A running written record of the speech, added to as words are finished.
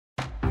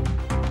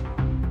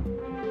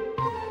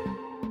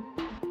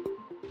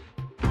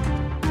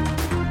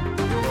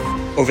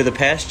Over the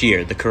past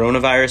year, the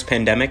coronavirus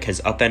pandemic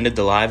has upended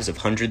the lives of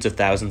hundreds of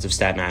thousands of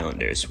Staten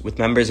Islanders, with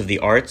members of the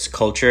arts,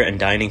 culture, and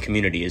dining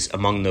communities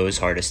among those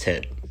hardest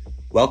hit.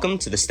 Welcome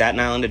to the Staten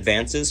Island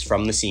Advances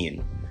from the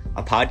Scene,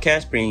 a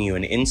podcast bringing you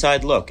an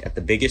inside look at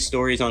the biggest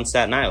stories on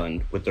Staten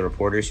Island with the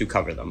reporters who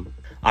cover them.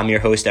 I'm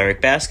your host,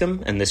 Eric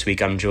Bascom, and this week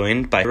I'm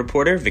joined by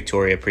reporter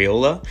Victoria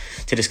Priola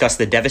to discuss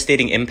the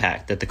devastating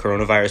impact that the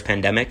coronavirus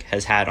pandemic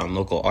has had on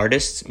local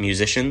artists,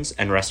 musicians,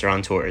 and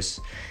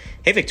restaurateurs.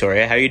 Hey,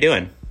 Victoria, how are you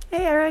doing?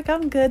 Hey, Eric,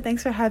 I'm good.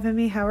 Thanks for having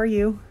me. How are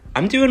you?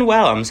 I'm doing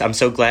well. I'm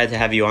so glad to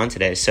have you on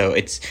today. So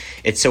it's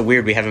so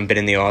weird. We haven't been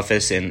in the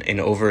office in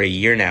over a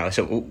year now.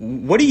 So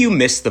what do you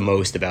miss the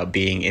most about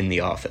being in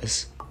the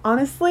office?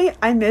 Honestly,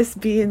 I miss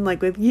being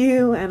with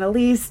you and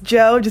Elise,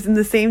 Joe, just in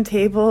the same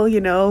table,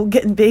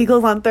 getting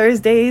bagels on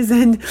Thursdays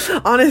and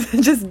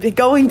honestly, just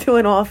going to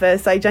an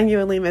office. I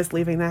genuinely miss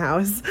leaving the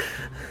house.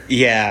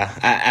 Yeah,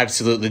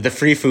 absolutely. The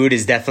free food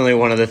is definitely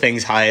one of the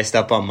things highest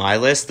up on my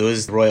list.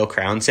 Those Royal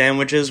Crown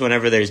sandwiches,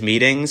 whenever there's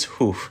meetings,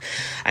 whew.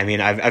 I mean,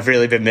 I've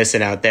really been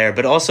missing out there.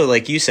 But also,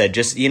 like you said,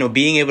 just,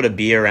 being able to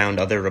be around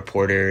other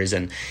reporters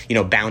and,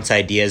 bounce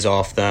ideas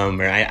off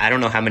them. Or I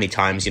don't know how many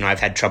times, I've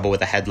had trouble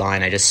with a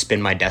headline. I just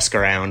spin my desk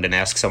around and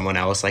ask someone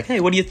else, like, hey,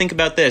 what do you think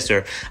about this?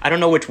 Or I don't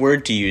know which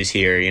word to use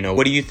here.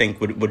 What do you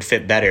think would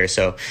fit better?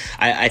 So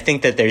I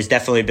think that there's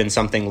definitely been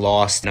something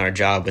lost in our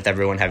job with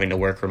everyone having to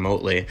work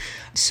remotely.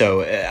 So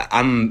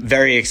I'm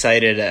very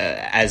excited,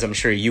 as I'm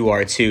sure you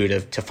are too,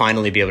 to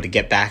finally be able to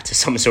get back to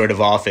some sort of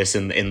office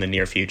in the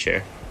near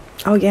future.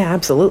 Oh, yeah,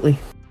 absolutely.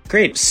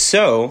 Great.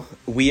 So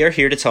we are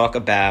here to talk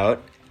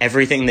about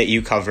everything that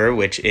you cover,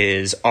 which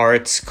is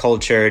arts,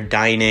 culture,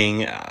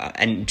 dining,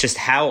 and just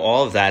how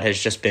all of that has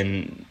just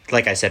been,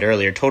 like I said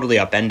earlier, totally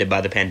upended by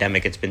the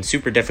pandemic. It's been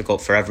super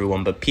difficult for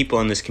everyone, but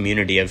people in this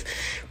community have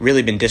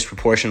really been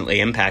disproportionately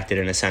impacted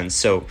in a sense.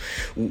 So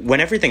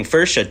when everything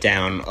first shut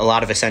down, a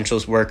lot of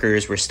essentials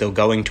workers were still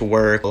going to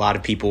work. A lot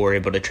of people were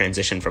able to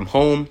transition from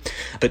home.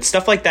 But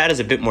stuff like that is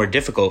a bit more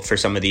difficult for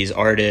some of these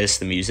artists,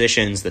 the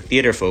musicians, the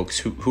theater folks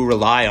who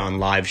rely on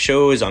live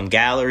shows, on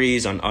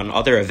galleries, on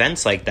other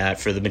events like that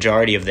for the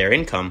majority of their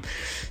income.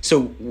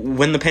 So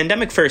when the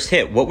pandemic first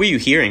hit, what were you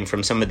hearing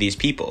from some of these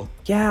people?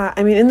 Yeah,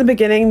 I mean, in the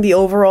beginning, the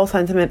overall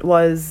sentiment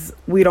was,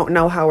 we don't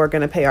know how we're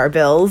going to pay our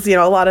bills. A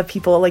lot of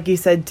people, like you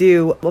said,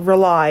 do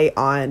rely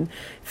on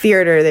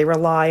theater. They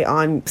rely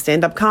on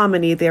stand-up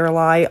comedy. They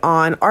rely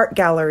on art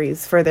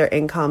galleries for their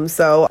income.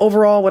 So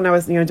overall, when I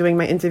was, doing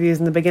my interviews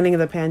in the beginning of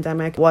the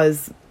pandemic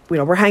was,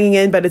 we're hanging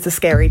in, but it's a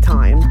scary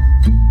time.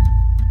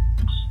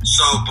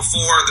 So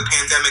before the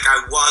pandemic,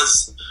 I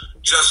was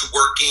just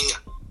working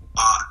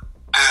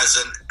as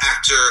an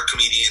actor,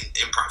 comedian,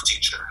 improv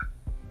teacher.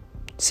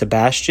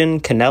 Sebastian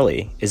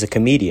Canelli is a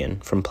comedian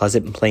from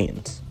Pleasant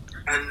Plains.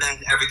 And then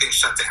everything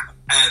shut down.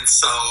 And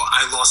so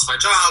I lost my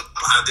job.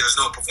 There's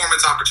no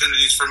performance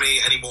opportunities for me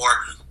anymore.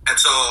 And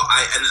so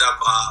I ended up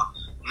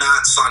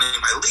not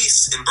signing my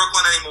lease in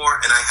Brooklyn anymore.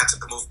 And I had to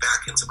move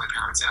back into my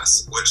parents'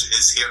 house, which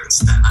is here in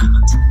Staten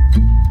Island.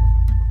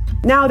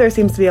 Now there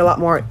seems to be a lot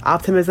more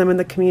optimism in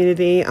the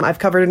community. I've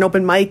covered an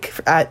open mic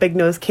at Big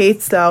Nose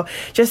Kate's, so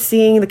just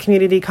seeing the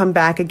community come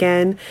back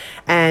again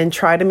and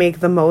try to make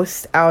the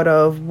most out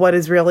of what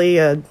is really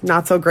a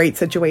not so great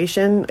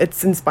situation,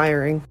 it's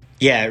inspiring.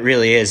 Yeah, it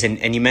really is.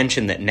 And you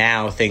mentioned that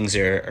now things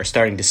are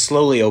starting to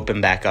slowly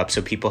open back up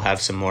so people have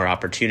some more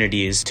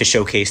opportunities to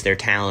showcase their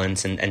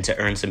talents and to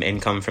earn some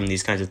income from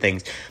these kinds of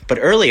things. But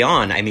early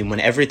on, I mean, when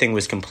everything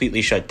was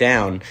completely shut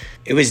down,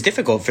 it was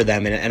difficult for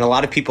them. And a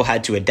lot of people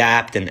had to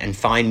adapt and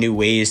find new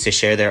ways to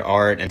share their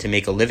art and to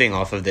make a living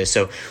off of this.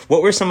 So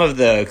what were some of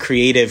the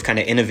creative, kind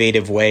of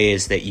innovative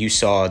ways that you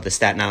saw the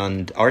Staten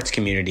Island arts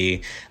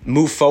community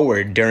move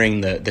forward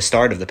during the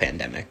start of the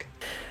pandemic?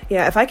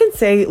 Yeah, if I can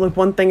say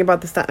one thing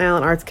about the Staten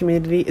Island arts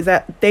community is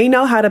that they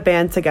know how to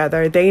band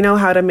together. They know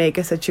how to make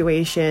a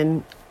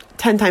situation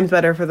 10 times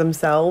better for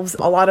themselves.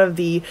 A lot of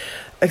the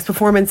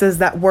performances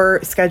that were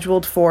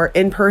scheduled for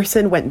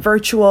in-person went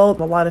virtual.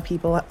 A lot of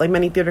people,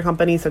 many theater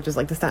companies, such as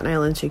the Staten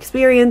Island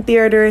Shakespearean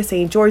Theater,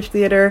 St. George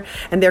Theater,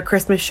 and their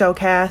Christmas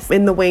showcast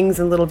in the Wings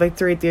and Little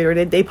Victory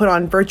Theater, they put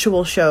on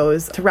virtual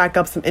shows to rack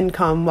up some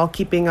income while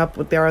keeping up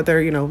with their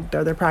other,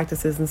 their other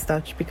practices and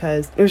such,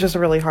 because it was just a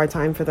really hard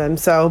time for them.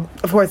 So,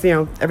 of course,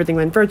 everything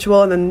went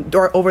virtual. And then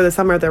over the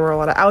summer, there were a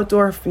lot of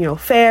outdoor,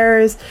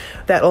 fairs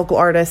that local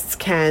artists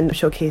can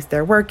showcase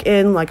their work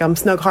in.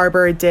 Snug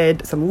Harbor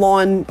did some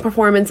lawn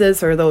performances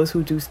for those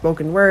who do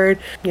spoken word.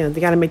 They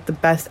got to make the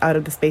best out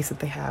of the space that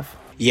they have.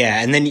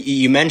 Yeah, and then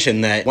you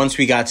mentioned that once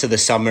we got to the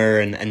summer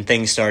and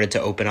things started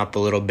to open up a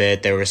little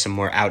bit, there were some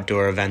more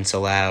outdoor events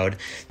allowed,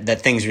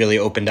 that things really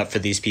opened up for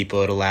these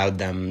people. It allowed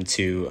them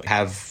to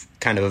have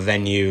kind of a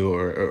venue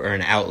or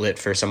an outlet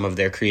for some of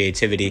their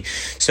creativity.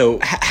 So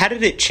how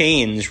did it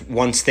change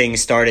once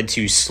things started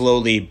to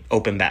slowly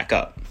open back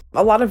up?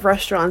 A lot of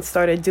restaurants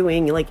started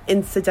doing like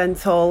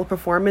incidental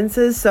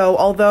performances. So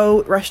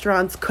although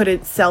restaurants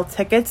couldn't sell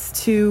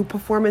tickets to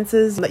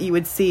performances that you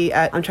would see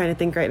at, I'm trying to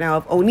think right now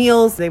of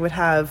O'Neill's, they would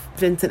have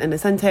Vincent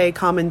Innocente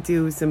come and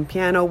do some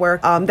piano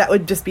work. That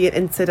would just be an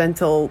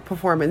incidental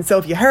performance. So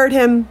if you heard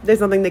him,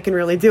 there's nothing they can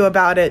really do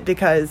about it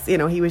because, you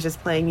know, he was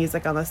just playing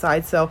music on the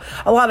side. So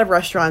a lot of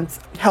restaurants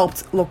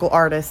helped local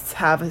artists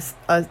have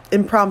a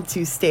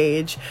impromptu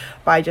stage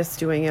by just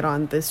doing it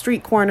on the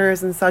street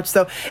corners and such.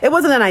 So it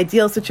wasn't an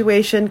ideal situation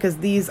because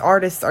these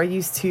artists are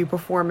used to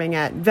performing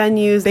at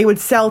venues. They would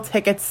sell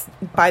tickets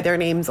by their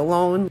names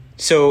alone.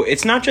 So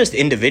it's not just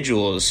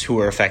individuals who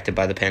were affected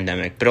by the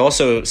pandemic, but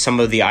also some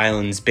of the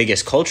island's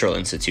biggest cultural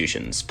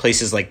institutions.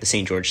 Places like the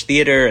St. George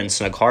Theater and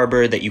Snug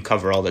Harbor that you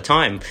cover all the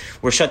time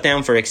were shut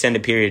down for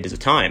extended periods of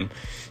time.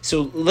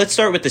 So let's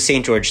start with the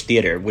St. George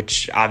Theater,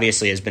 which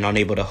obviously has been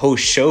unable to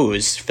host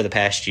shows for the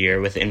past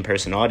year with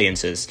in-person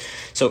audiences.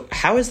 So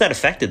how has that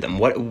affected them?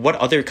 What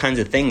other kinds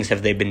of things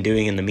have they been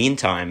doing in the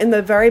meantime? In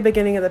the very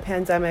beginning of the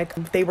pandemic,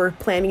 they were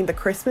planning the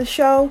Christmas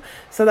show,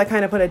 so that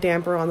kind of put a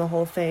damper on the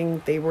whole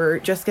thing. They were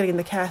just getting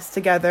the cast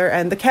together,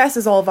 and the cast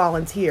is all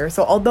volunteer.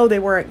 So although they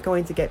weren't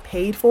going to get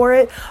paid for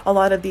it, a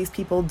lot of these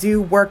people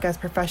do work as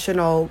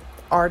professional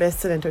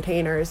artists and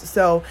entertainers.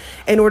 So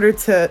in order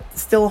to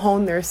still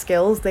hone their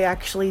skills, they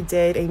actually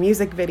did a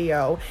music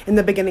video in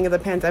the beginning of the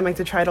pandemic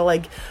to try to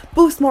like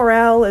boost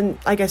morale and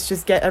I guess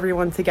just get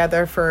everyone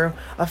together for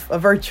a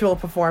virtual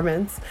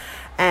performance.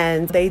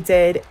 And they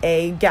did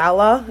a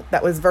gala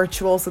that was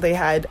virtual. So they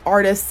had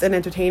artists and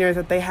entertainers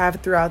that they have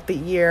throughout the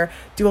year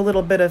do a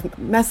little bit of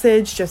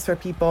message just for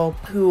people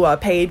who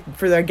paid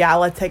for their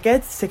gala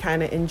tickets to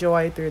kind of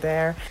enjoy through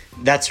there.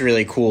 That's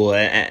really cool.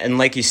 And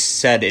like you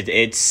said,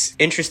 it's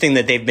interesting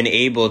that they've been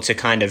able to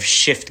kind of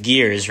shift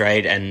gears,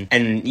 right?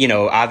 And you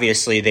know,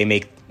 obviously they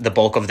make the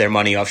bulk of their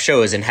money off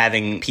shows and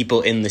having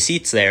people in the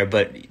seats there,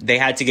 but they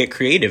had to get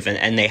creative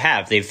and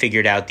they've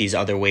figured out these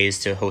other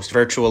ways to host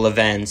virtual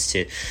events,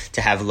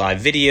 to have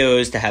live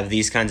videos, to have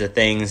these kinds of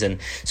things. And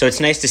so it's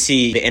nice to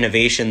see the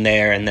innovation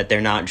there and that they're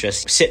not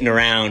just sitting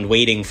around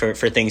waiting for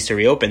things to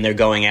reopen. They're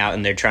going out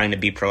and they're trying to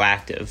be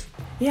proactive.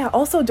 Yeah,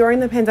 also during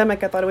the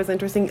pandemic, I thought it was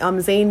interesting.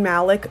 Zayn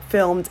Malik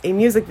filmed a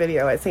music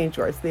video at St.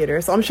 George Theater.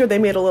 So I'm sure they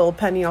made a little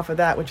penny off of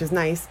that, which is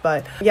nice.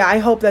 But yeah, I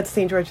hope that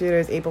St. George Theater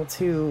is able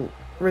to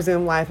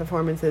resume live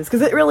performances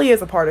because it really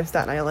is a part of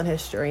Staten Island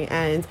history,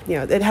 and you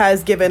know it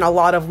has given a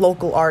lot of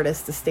local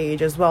artists a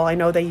stage as well. I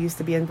know they used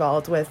to be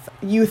involved with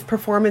youth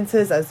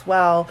performances as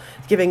well,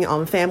 giving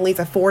families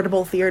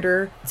affordable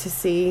theater to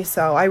see.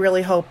 So I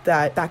really hope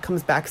that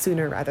comes back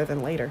sooner rather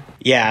than later.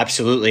 Yeah,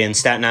 absolutely. And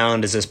Staten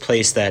Island is this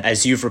place that,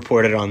 as you've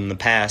reported on in the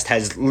past,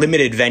 has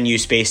limited venue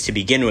space to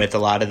begin with. A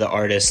lot of the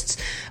artists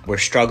were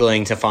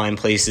struggling to find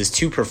places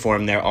to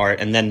perform their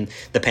art, and then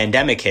the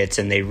pandemic hits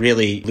and they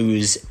really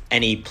lose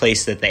any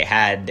place that they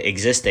had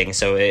existing.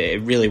 So it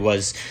really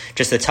was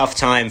just a tough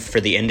time for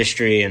the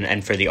industry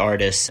and for the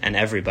artists and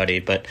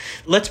everybody. But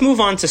let's move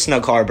on to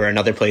Snug Harbor,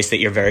 another place that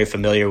you're very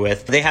familiar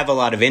with. They have a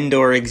lot of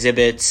indoor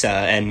exhibits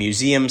and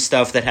museum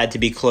stuff that had to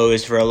be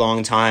closed for a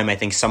long time. I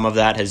think some of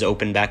that has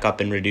opened back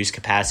up in reduced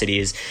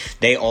capacities.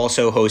 They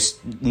also host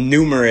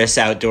numerous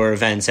outdoor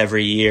events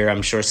every year.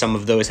 I'm sure some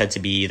of those had to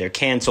be either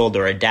canceled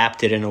or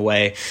adapted in a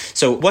way.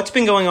 So what's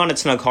been going on at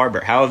Snug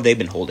Harbor? How have they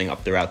been holding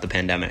up throughout the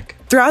pandemic?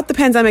 Throughout the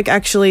pandemic,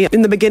 actually,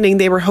 in the beginning,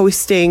 they were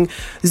hosting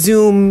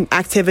Zoom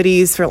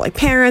activities for like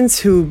parents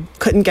who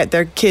couldn't get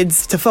their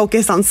kids to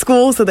focus on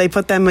school. So they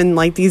put them in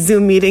like these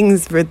Zoom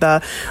meetings with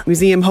the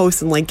museum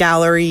hosts and like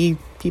gallery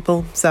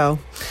people. So,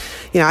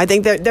 you know, I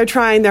think they're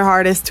trying their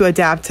hardest to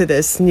adapt to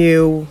this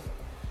new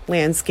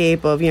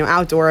landscape of, you know,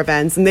 outdoor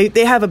events. And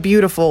they have a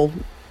beautiful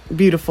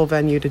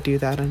venue to do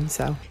that in.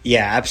 So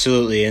yeah,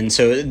 absolutely. And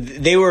so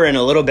they were in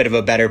a little bit of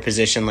a better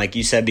position, like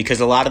you said, because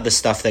a lot of the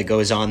stuff that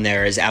goes on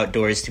there is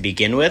outdoors to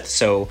begin with.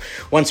 So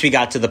once we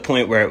got to the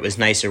point where it was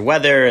nicer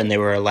weather and they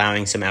were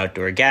allowing some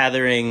outdoor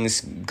gatherings,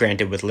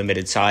 granted with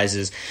limited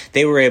sizes,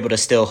 they were able to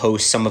still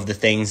host some of the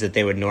things that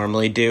they would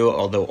normally do,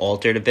 although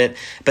altered a bit.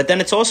 But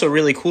then it's also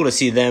really cool to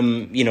see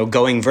them, you know,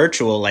 going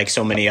virtual like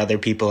so many other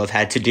people have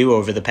had to do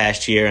over the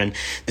past year. And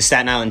the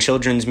Staten Island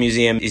Children's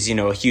Museum is, you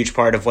know, a huge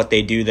part of what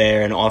they do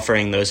there and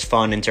offering those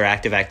fun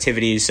interactive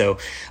activities. So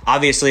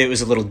obviously it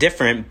was a little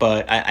different,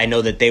 but I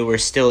know that they were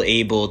still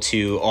able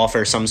to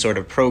offer some sort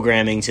of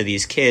programming to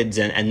these kids,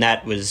 and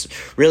that was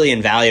really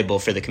invaluable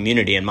for the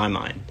community in my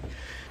mind.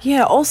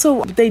 Yeah,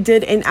 also they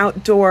did an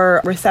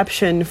outdoor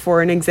reception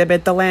for an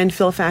exhibit, the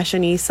Landfill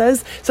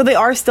Fashionistas. So they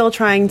are still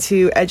trying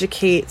to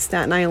educate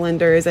Staten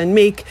Islanders and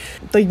make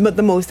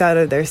the most out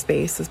of their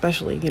space,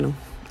 especially, you know,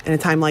 in a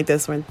time like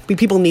this when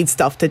people need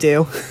stuff to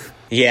do.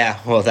 Yeah,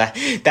 well, that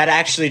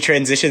actually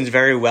transitions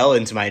very well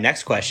into my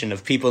next question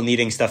of people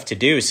needing stuff to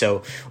do.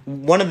 So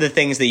one of the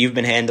things that you've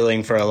been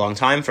handling for a long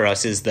time for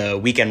us is the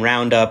Weekend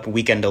Roundup,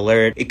 Weekend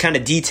Alert. It kind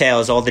of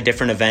details all the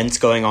different events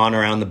going on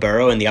around the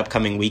borough in the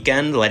upcoming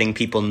weekend, letting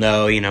people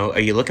know, you know,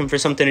 are you looking for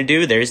something to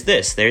do? There's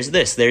this, there's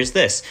this, there's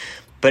this.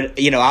 But,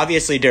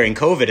 obviously during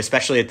COVID,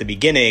 especially at the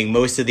beginning,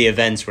 most of the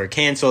events were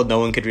canceled. No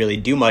one could really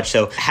do much.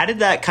 So how did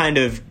that kind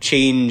of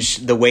change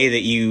the way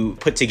that you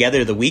put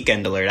together the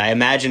Weekend Alert? I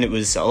imagine it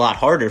was a lot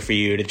harder for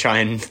you to try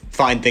and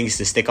find things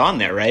to stick on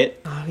there, right?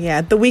 Oh,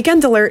 yeah. The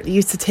Weekend Alert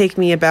used to take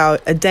me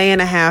about a day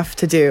and a half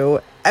to do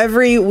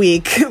every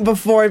week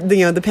before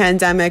the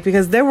pandemic,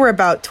 because there were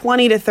about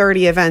 20 to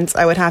 30 events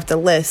I would have to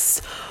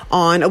list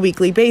on a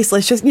weekly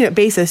basis, just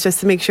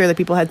to make sure that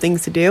people had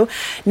things to do.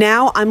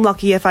 Now I'm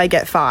lucky if I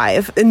get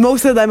 5, and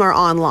most of them are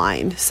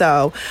online.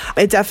 So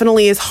it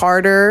definitely is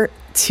harder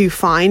to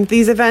find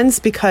these events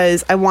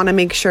because I want to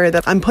make sure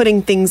that I'm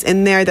putting things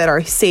in there that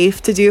are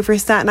safe to do for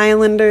Staten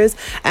Islanders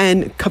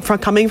and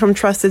coming from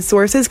trusted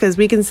sources, because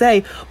we can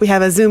say we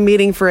have a Zoom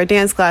meeting for a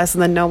dance class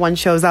and then no one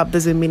shows up, the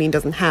Zoom meeting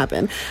doesn't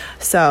happen.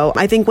 So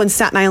I think when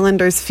Staten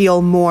Islanders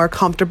feel more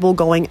comfortable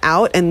going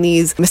out and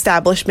these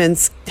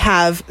establishments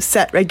have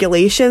set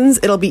regulations,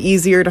 it'll be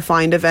easier to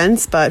find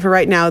events, but for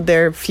right now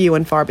they're few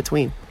and far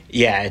between.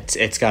 Yeah,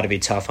 it's got to be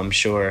tough, I'm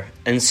sure.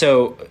 And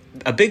so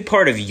a big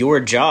part of your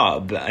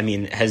job,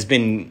 has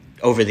been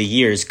over the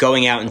years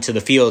going out into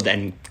the field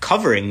and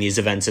covering these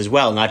events as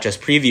well, not just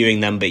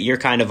previewing them, but you're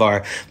kind of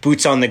our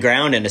boots on the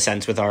ground in a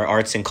sense with our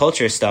arts and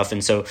culture stuff.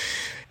 And so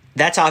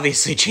that's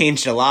obviously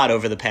changed a lot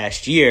over the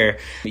past year.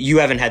 You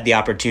haven't had the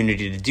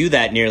opportunity to do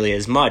that nearly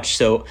as much.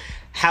 So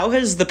how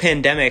has the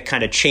pandemic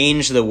kind of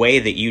changed the way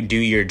that you do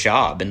your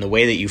job and the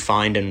way that you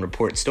find and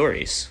report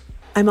stories?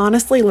 I'm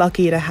honestly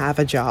lucky to have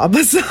a job.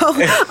 So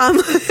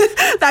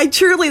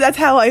that's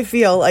how I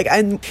feel. Like,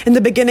 in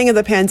the beginning of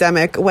the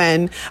pandemic,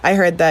 when I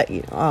heard that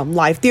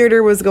live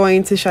theater was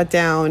going to shut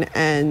down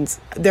and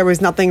there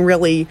was nothing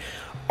really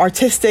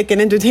artistic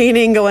and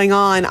entertaining going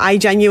on, I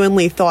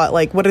genuinely thought,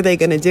 like, what are they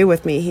going to do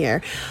with me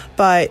here?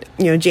 But,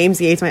 James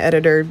Yates, my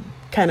editor,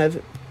 kind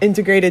of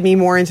integrated me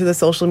more into the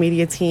social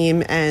media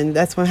team, and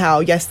that's how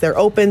Yes, They're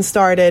Open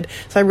started.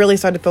 So I really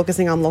started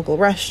focusing on local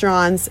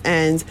restaurants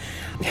and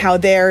how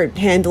they're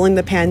handling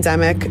the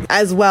pandemic,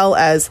 as well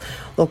as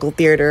local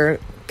theater,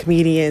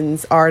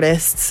 comedians,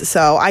 artists.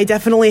 So I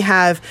definitely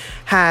have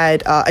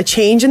had a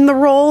change in the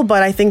role,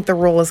 but I think the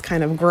role has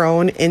kind of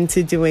grown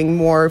into doing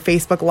more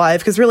Facebook Live,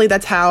 because really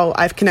that's how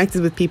I've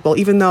connected with people.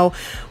 Even though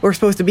we're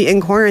supposed to be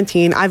in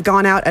quarantine, I've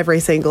gone out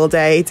every single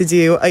day to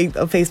do a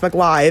Facebook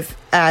Live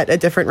at a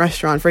different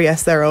restaurant for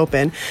Yes, They're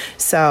Open.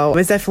 So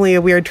it's definitely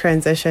a weird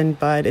transition,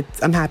 but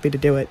I'm happy to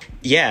do it.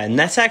 Yeah, and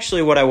that's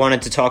actually what I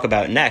wanted to talk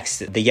about next.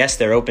 The Yes,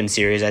 They're Open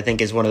series, I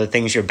think, is one of the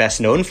things you're best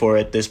known for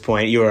at this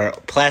point. You are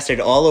plastered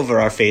all over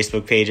our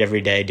Facebook page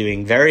every day,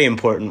 doing very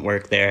important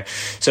work there.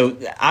 So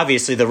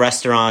obviously the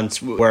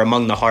restaurants were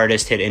among the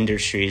hardest hit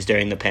industries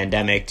during the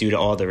pandemic due to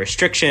all the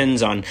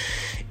restrictions on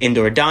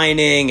indoor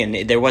dining,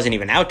 and there wasn't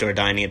even outdoor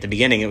dining at the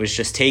beginning. It was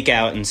just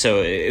takeout, and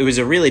so it was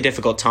a really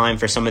difficult time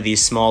for some of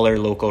these smaller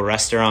local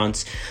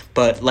restaurants.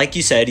 But like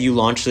you said, you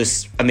launched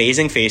this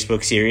amazing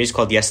Facebook series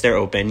called Yes, They're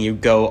Open. You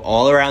go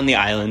all around the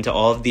island to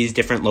all of these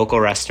different local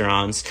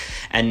restaurants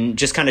and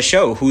just kind of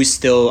show who's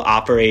still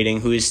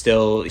operating, who's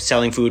still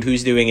selling food,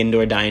 who's doing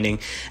indoor dining.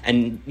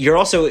 And you're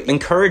also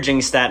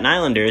encouraging Staten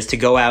Islanders to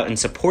go out and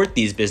support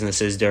these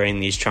businesses during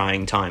these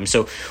trying times.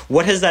 So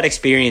what has that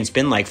experience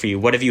been like for you?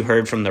 What have you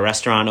heard from the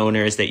restaurant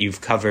owners that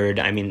you've covered?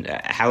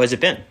 How has it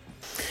been?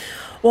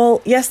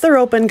 Well, Yes, They're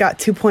Open got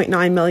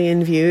 2.9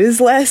 million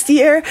views last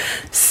year.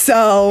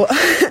 So,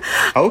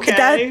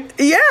 okay.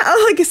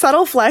 Like a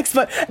subtle flex,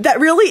 but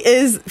that really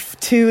is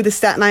to the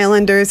Staten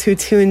Islanders who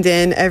tuned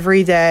in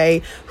every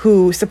day,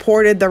 who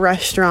supported the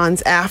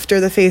restaurants after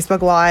the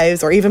Facebook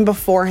Lives or even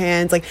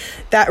beforehand. Like,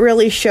 that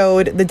really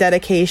showed the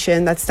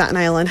dedication that Staten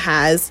Island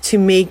has to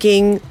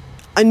making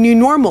a new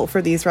normal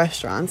for these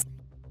restaurants.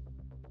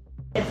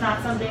 It's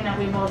not something that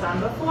we've all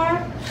done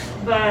before,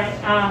 but,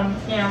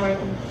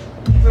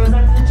 rose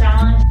up to the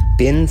challenge.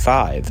 Bin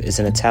 5 is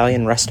an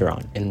Italian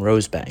restaurant in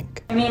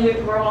Rosebank.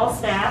 We're all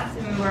staffed,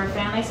 we're a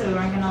family, so we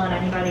weren't going to let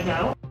anybody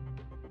go.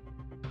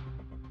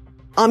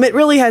 It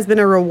really has been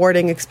a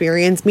rewarding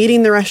experience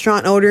meeting the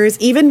restaurant owners.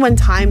 Even when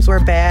times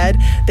were bad,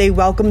 they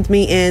welcomed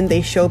me in.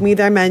 They showed me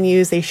their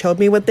menus. They showed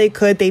me what they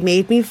could. They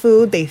made me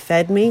food. They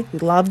fed me. We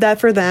loved that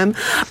for them.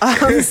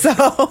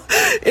 So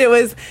it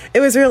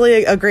was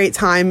really a great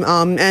time.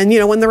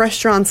 And when the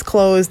restaurants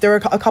closed, there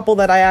were a couple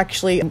that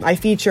I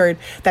featured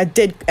that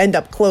did end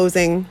up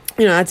closing.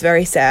 That's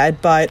very sad,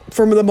 but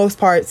for the most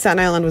part, Staten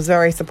Island was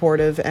very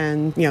supportive,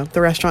 and, the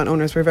restaurant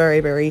owners were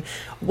very, very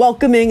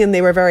welcoming, and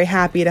they were very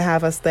happy to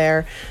have us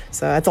there.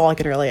 So that's all I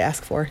can really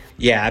ask for.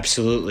 Yeah,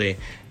 absolutely.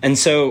 And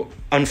so,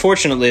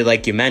 unfortunately,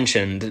 like you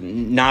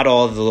mentioned, not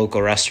all of the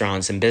local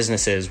restaurants and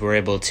businesses were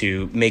able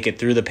to make it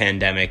through the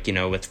pandemic,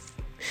 with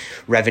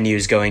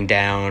revenues going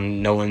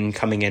down, no one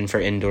coming in for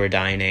indoor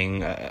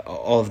dining,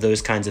 all of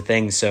those kinds of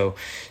things. So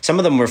some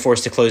of them were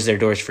forced to close their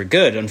doors for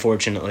good,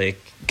 unfortunately.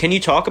 Can you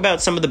talk about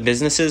some of the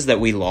businesses that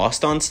we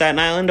lost on Staten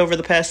Island over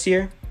the past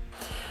year?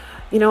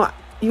 You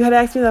had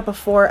asked me that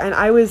before, and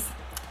I was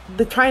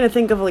trying to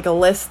think of like a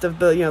list of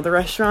the the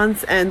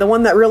restaurants, and the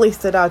one that really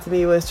stood out to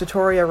me was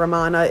Trattoria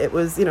Romana. It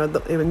was it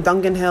was in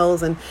Duncan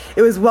Hills, and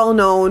it was well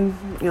known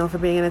for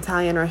being an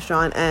Italian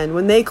restaurant. And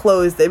when they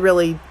closed, it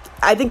really,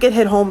 I think it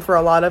hit home for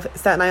a lot of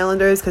Staten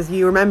Islanders, because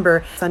you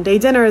remember Sunday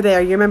dinner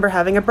there, you remember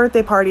having a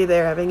birthday party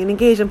there, having an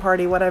engagement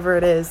party, whatever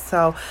it is.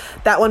 So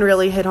that one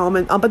really hit home.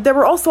 And but there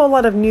were also a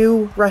lot of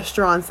new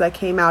restaurants that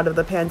came out of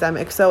the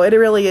pandemic. So it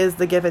really is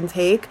the give and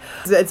take.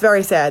 It's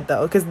very sad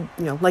though, because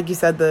like you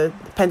said, the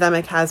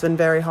pandemic has been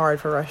very hard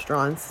for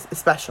restaurants,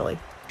 especially.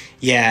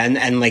 Yeah,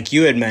 and like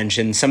you had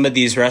mentioned, some of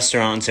these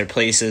restaurants are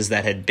places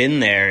that had been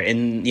there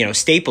in,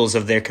 staples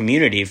of their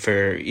community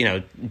for,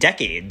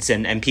 decades.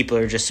 And people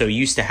are just so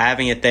used to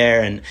having it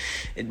there.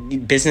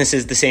 And business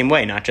is the same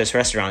way, not just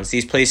restaurants.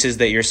 These places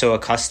that you're so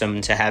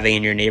accustomed to having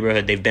in your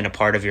neighborhood, they've been a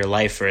part of your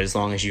life for as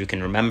long as you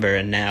can remember.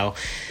 And now,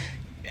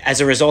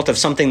 as a result of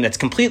something that's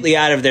completely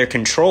out of their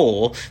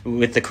control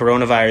with the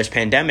coronavirus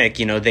pandemic,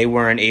 they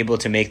weren't able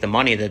to make the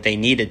money that they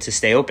needed to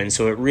stay open.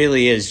 So it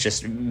really is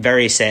just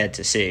very sad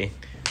to see.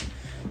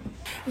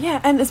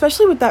 Yeah, and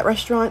especially with that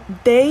restaurant,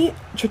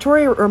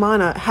 Trattoria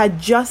Romana had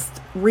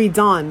just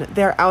redone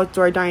their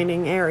outdoor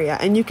dining area.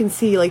 And you can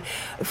see, like,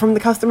 from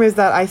the customers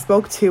that I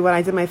spoke to when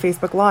I did my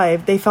Facebook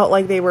Live, they felt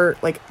like they were,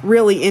 like,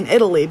 really in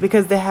Italy,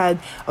 because they had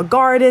a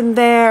garden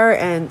there,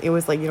 and it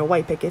was, like,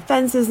 white picket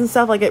fences and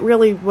stuff. Like, it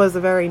really was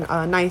a very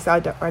nice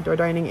outdoor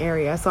dining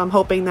area. So I'm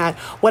hoping that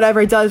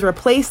whatever does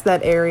replace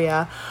that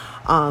area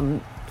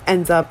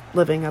ends up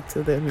living up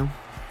to the,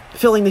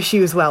 filling the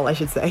shoes well, I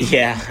should say.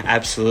 Yeah,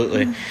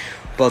 absolutely.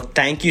 Well,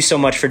 thank you so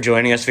much for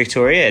joining us,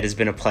 Victoria. It has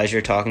been a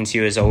pleasure talking to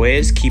you as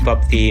always. Keep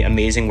up the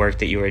amazing work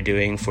that you are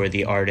doing for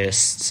the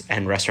artists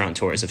and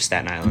restaurateurs of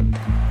Staten Island.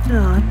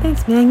 Oh,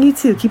 thanks, man. You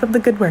too. Keep up the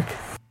good work.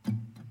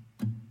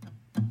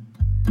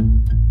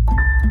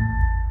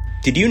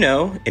 Did you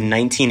know, in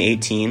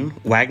 1918,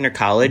 Wagner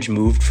College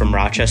moved from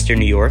Rochester,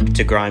 New York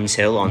to Grimes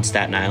Hill on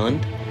Staten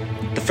Island?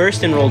 The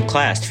first enrolled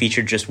class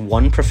featured just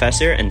one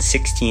professor and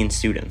 16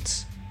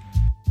 students.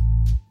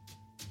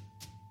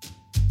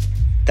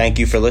 Thank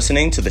you for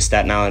listening to the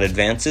Staten Island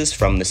Advances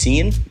from the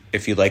Scene.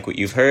 If you like what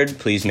you've heard,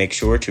 please make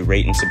sure to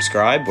rate and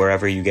subscribe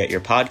wherever you get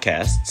your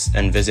podcasts,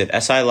 and visit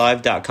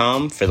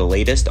silive.com for the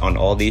latest on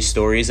all these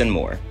stories and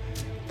more.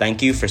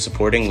 Thank you for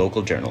supporting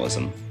local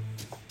journalism.